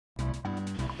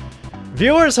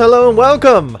Viewers, hello and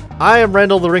welcome! I am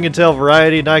Randall the Ring and Tail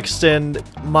Variety, and I extend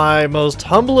my most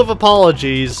humble of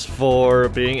apologies for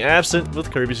being absent with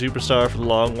Kirby Superstar for a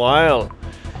long while.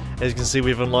 As you can see,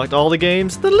 we've unlocked all the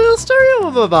games. The little stereo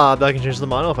of a bob. I can change the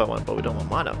mono if I want, but we don't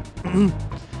want mono.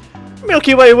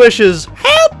 Milky Way wishes,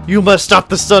 help! You must stop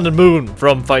the sun and moon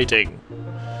from fighting.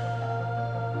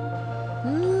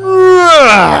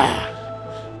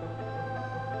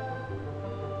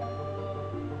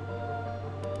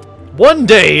 One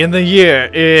day in the year,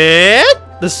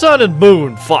 the sun and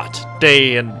moon fought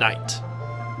day and night.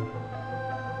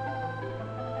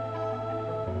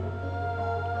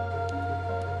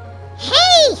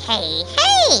 Hey!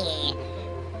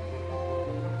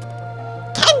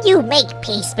 Can you make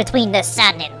peace between the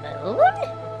sun and moon?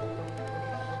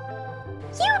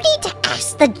 You need to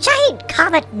ask the giant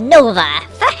comet Nova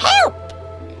for help!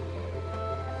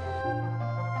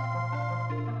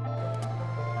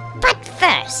 But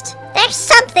first, there's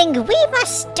something we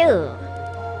must do.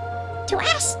 To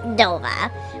ask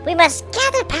Nova, we must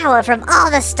gather power from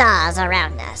all the stars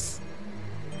around us.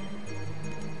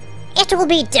 It will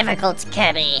be difficult,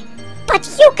 Kirby, but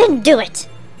you can do it.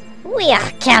 We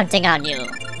are counting on you.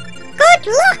 Good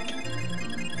luck!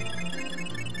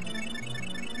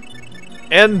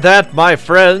 And that, my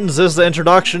friends, is the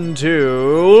introduction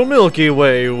to Milky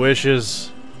Way Wishes.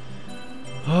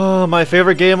 Oh, my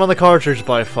favorite game on the cartridge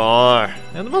by far,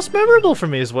 and the most memorable for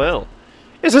me as well.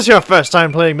 Is this your first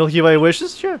time playing Milky Way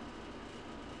Wishes? Sure.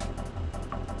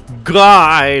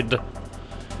 Guide!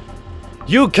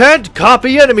 You can't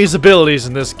copy enemies' abilities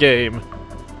in this game.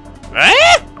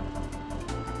 Eh?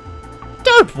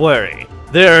 Don't worry,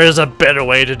 there is a better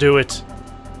way to do it.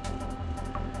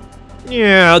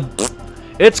 Yeah,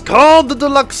 it's called the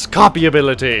Deluxe Copy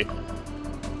ability.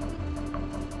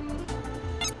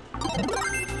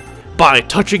 By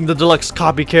touching the Deluxe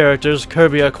Copy characters,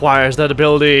 Kirby acquires that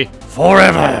ability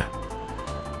forever.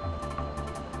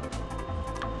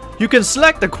 You can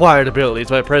select acquired abilities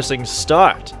by pressing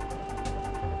Start.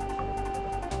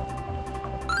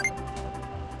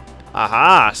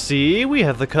 Aha, see, we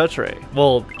have the cut ray.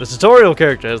 Well, the tutorial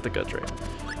character has the cut ray.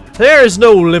 There is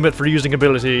no limit for using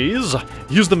abilities.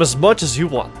 Use them as much as you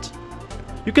want.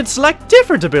 You can select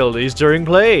different abilities during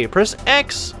play. Press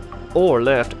X or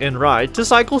left and right to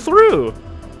cycle through.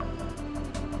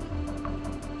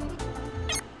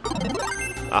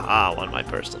 Aha, one of my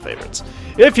personal favorites.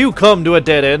 If you come to a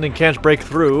dead end and can't break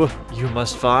through, you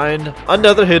must find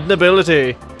another hidden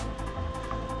ability.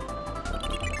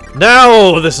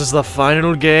 Now, this is the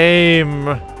final game.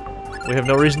 We have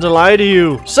no reason to lie to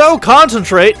you, so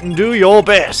concentrate and do your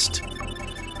best.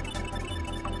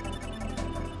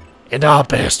 And our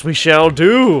best we shall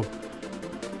do.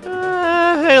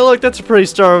 Hey, look, that's a pretty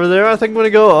star over there. I think I'm gonna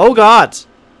go. Oh God!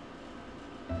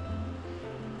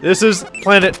 This is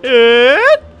planet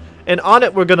Earth, and on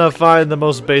it we're gonna find the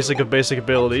most basic of basic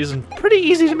abilities, and pretty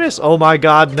easy to miss. Oh my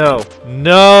God, no,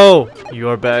 no! You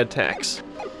are bad tax.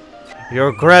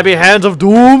 Your grabby hands of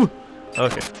doom.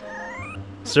 Okay.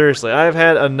 Seriously, I've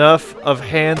had enough of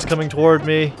hands coming toward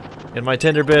me in my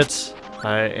tender bits.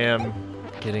 I am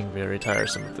getting very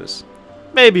tiresome of this.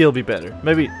 Maybe it'll be better.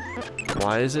 Maybe.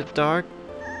 Why is it dark?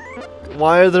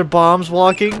 Why are there bombs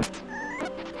walking?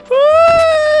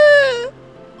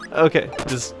 Okay,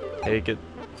 just take it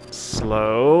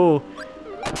slow.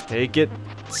 Take it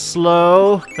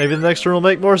slow. Maybe the next one will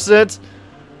make more sense.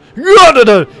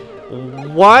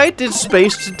 Why did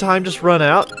space and time just run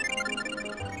out?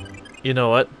 You know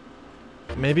what?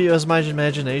 Maybe it was my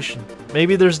imagination.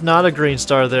 Maybe there's not a green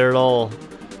star there at all.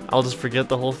 I'll just forget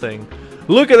the whole thing.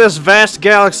 Look at this vast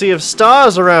galaxy of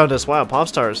stars around us. Wow,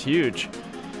 Popstar is huge.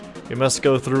 We must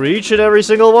go through each and every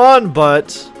single one,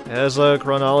 but as a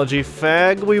chronology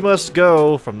fag, we must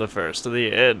go from the first to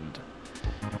the end.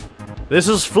 This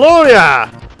is Floria!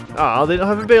 Ah, they don't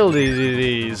have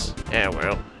abilities. Yeah,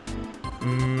 well.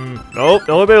 Nope,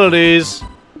 no abilities.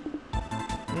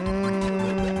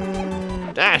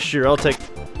 Ah, sure, I'll take...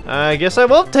 I guess I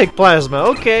won't take Plasma.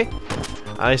 Okay.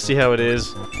 I see how it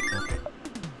is.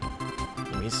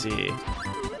 Let me see.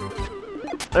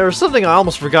 There was something I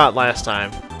almost forgot last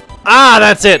time. Ah,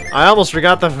 that's it! I almost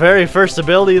forgot the very first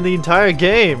ability in the entire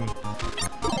game.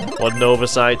 One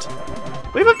oversight.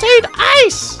 We've obtained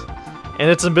Ice! And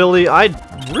its ability I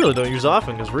really don't use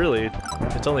often, because really,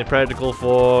 it's only practical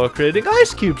for creating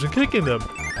ice cubes and kicking them.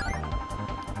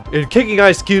 And kicking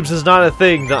ice cubes is not a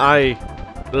thing that I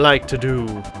like to do.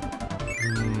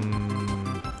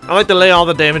 I like to lay all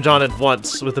the damage on at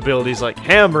once with abilities like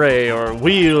Ham Ray or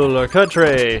Wheel or Cut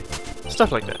Ray.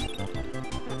 Stuff like that.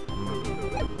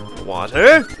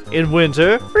 Water in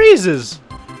winter freezes.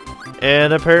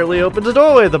 And apparently opens a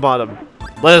doorway at the bottom.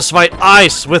 Let us fight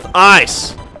ice with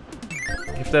ice!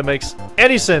 If that makes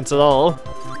any sense at all.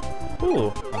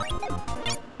 Ooh.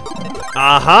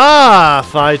 Aha!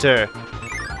 Fighter!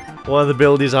 One of the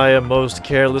abilities I am most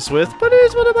careless with, but it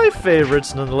is one of my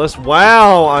favorites nonetheless.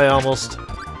 Wow! I almost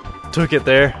took it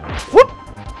there. Whoop!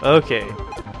 Okay.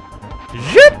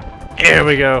 Zip! There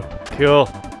we go. Cool.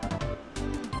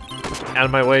 Out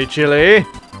of my way, Chili.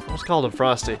 Almost called him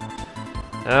Frosty.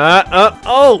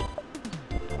 Oh!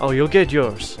 Oh, you'll get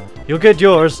yours. You'll get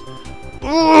yours.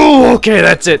 Ooh, okay,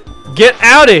 that's it. Get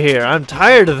out of here. I'm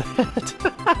tired of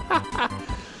that.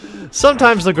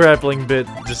 Sometimes the grappling bit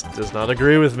just does not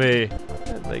agree with me.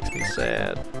 That makes me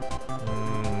sad.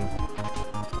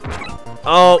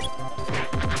 Oh.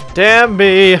 Damn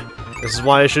me. This is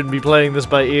why I shouldn't be playing this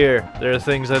by ear. There are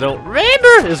things I don't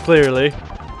remember as clearly.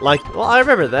 Like, well, I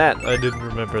remember that. I didn't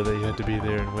remember that you had to be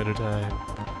there in wintertime.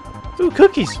 Ooh,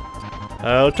 cookies.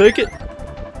 I'll take it.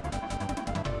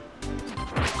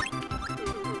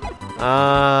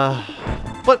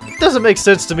 What doesn't make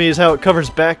sense to me is how it covers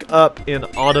back up in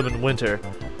autumn and winter.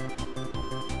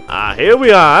 Ah, here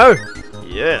we are.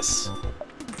 Yes.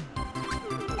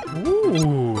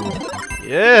 Ooh.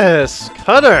 Yes,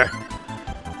 Cutter.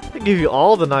 They give you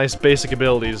all the nice basic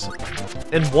abilities.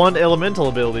 And one elemental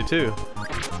ability, too.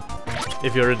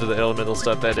 If you're into the elemental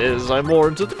stuff, that is. I'm more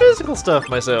into the physical stuff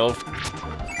myself.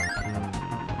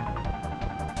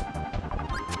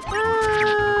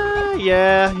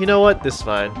 Yeah, you know what? This is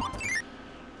fine.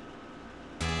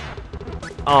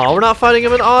 Oh, we're not fighting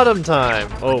him in autumn time.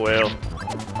 Oh, well.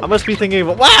 I must be thinking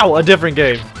of, wow, a different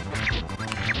game.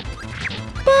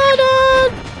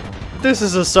 But, this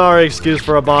is a sorry excuse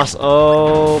for a boss.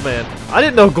 Oh, man. I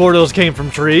didn't know Gordos came from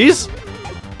trees.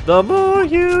 The more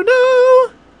you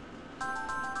know.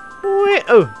 Wait,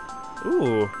 oh.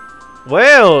 Ooh.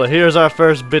 Well, here's our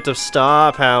first bit of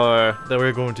star power that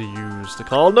we're going to use to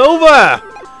call Nova.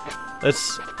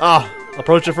 Let's,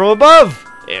 approach it from above.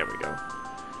 There we go.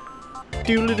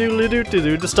 Doodly doodly doo doo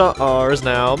doo. The star is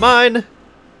now mine.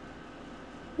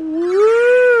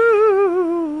 Woo.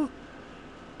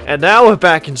 And now we're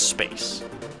back in space.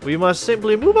 We must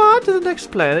simply move on to the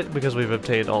next planet because we've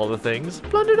obtained all the things,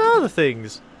 plundered all the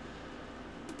things.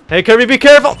 Hey, Kirby, be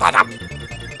careful!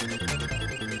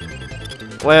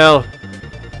 Well,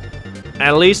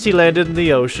 at least he landed in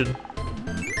the ocean,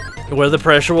 where the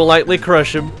pressure will likely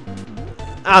crush him.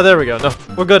 Ah, there we go. No,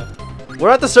 we're good. We're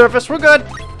at the surface. We're good.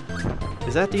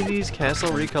 Is that DD's castle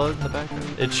recolored in the background?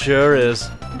 It sure is.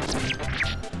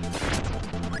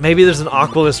 Maybe there's an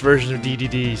Aqualus version of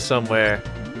DDD somewhere.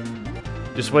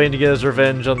 Just waiting to get his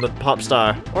revenge on the pop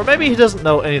star. Or maybe he doesn't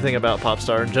know anything about pop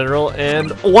star in general.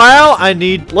 And while I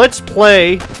need... Let's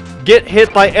play... Get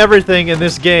hit by everything in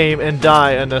this game and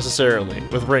die unnecessarily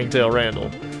with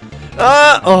RingtailRandl.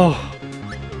 Oh.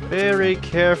 Very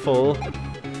careful.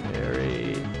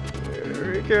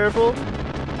 Very careful.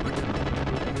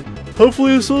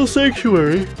 Hopefully this little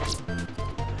sanctuary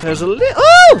has a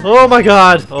oh my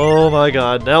god! Oh my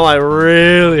god. Now I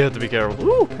really have to be careful.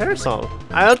 Ooh, Parasol.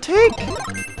 I'll take.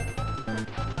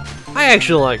 I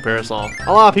actually like Parasol.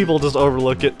 A lot of people just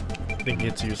overlook it, think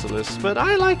it's useless, but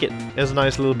I like it. It has a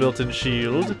nice little built-in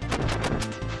shield,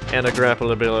 and a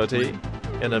grapple ability,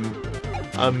 and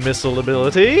a missile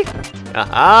ability.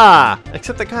 Aha!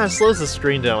 Except that kind of slows the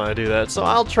screen down when I do that, so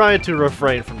I'll try to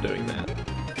refrain from doing that.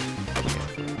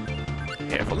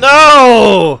 Careful.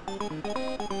 No!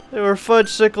 They were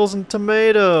fudgesicles and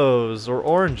tomatoes, or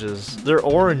oranges. They're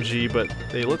orangey, but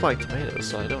they look like tomatoes,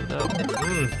 so I don't know.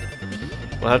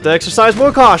 We'll have to exercise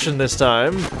more caution this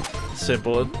time.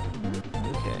 Simple.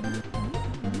 Okay.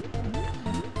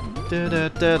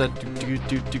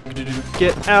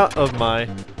 Get out of my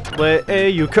way,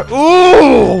 you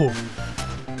ooh!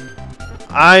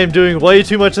 I am doing way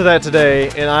too much of that today,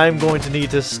 and I'm going to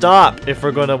need to stop if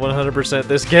we're going to 100%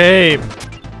 this game.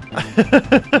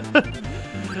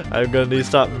 I'm going to need to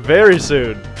stop very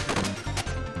soon.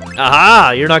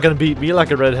 Aha! You're not going to beat me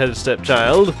like a redheaded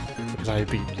stepchild, because I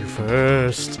beat you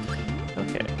first.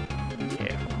 Okay.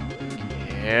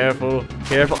 Careful.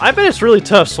 Careful. I bet it's really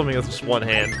tough swimming with just one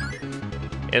hand.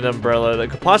 An umbrella that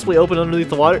could possibly open underneath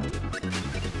the water.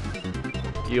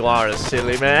 You are a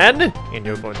silly man, and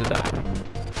you're going to die.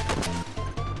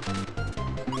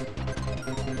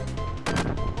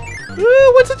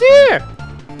 Ooh, what's it here?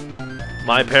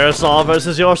 My parasol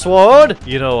versus your sword?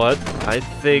 You know what? I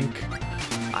think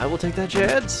I will take that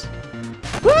chance.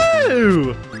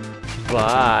 Woo!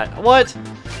 But what?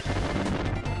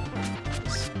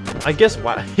 I guess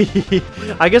why?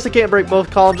 I guess I can't break both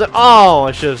columns. Oh,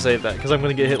 I should have saved that because I'm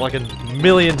gonna get hit like a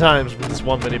million times with this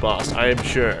one mini boss. I am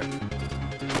sure.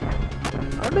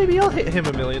 Or maybe I'll hit him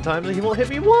a million times and he won't hit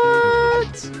me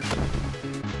once!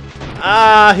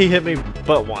 Ah, he hit me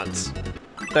but once.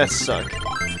 That sucked.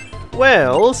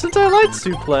 Well, since I like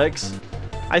suplex,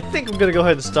 I think I'm gonna go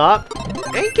ahead and stop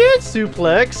and get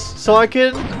suplex so I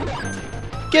can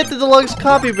get the deluxe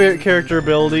copy character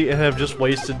ability and have just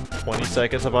wasted 20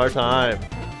 seconds of our time.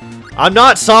 I'm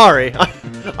not sorry.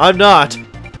 I'm not.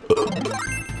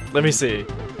 Let me see.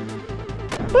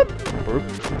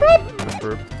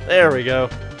 There we go.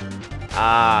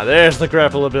 Ah, there's the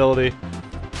grapple ability.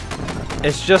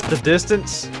 It's just the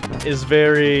distance is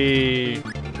very,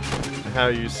 how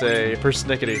you say,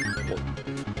 persnickety.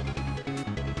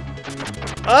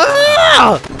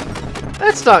 Ah!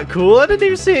 That's not cool. I didn't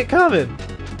even see it coming.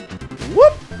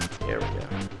 Whoop! Here we go.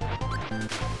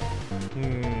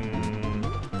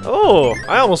 Oh,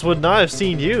 I almost would not have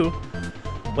seen you.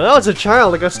 When I was a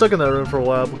child, I got stuck in that room for a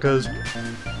while because I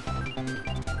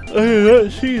did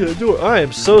not see the door. I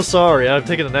am so sorry. I've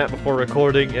taken a nap before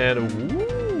recording and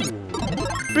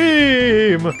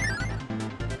beam!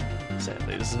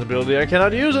 Sadly, this is an ability I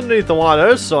cannot use underneath the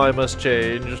water, so I must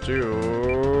change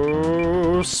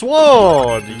to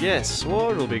sword! Yes,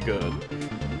 sword will be good.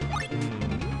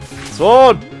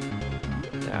 Sword!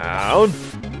 Down!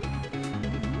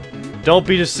 Don't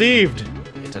be deceived!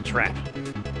 It's a trap.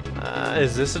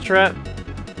 Is this a trap?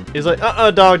 He's like,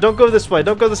 dog, don't go this way,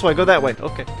 don't go this way, go that way.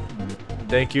 Okay.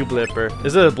 Thank you, Blipper.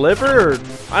 Is it a Blipper or...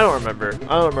 I don't remember.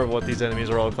 I don't remember what these enemies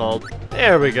are all called.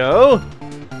 There we go.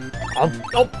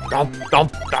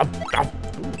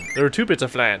 There are 2 bits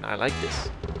of flan. I like this.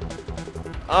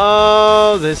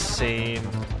 Oh, this scene.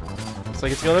 Looks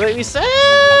like it's gonna make me sad.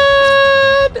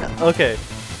 Okay.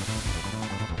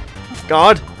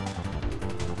 God.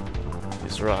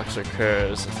 These rocks are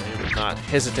cursed, and they will not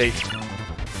hesitate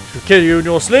to kill you in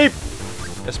your sleep.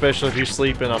 Especially if you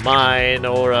sleep in a mine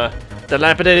or a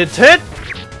dilapidated tent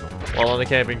while on a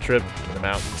camping trip in the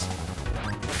mountains.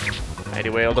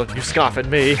 Anyway, don't you scoff at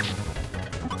me.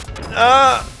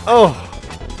 Oh.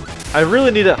 I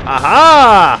really need a...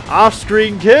 Aha!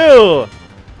 Off-screen kill!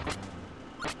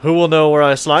 Who will know where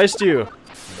I sliced you?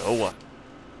 No one.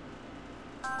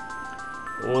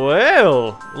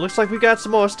 Well, looks like we got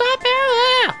some more. Stop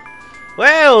there!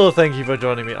 Well, thank you for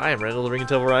joining me. I am Randall, the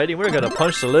RingtailRandl Variety, and we're gonna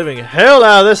punch the living hell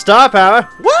out of this star power.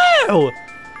 Wow!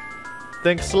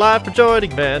 Thanks a lot for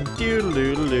joining, man.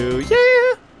 Doo-doo-doo-doo,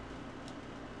 yeah!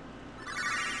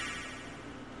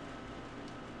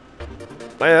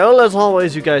 Well, as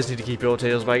always, you guys need to keep your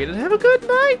tails wagging and have a good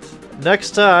night.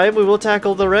 Next time, we will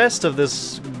tackle the rest of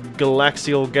this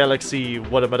galaxial galaxy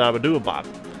whatabadabadoo-bop.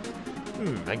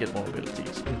 I get more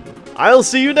abilities. I'll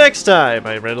see you next time.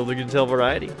 I'm Randall, the RingtailRandl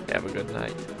Variety. Have a good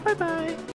night. Bye-bye.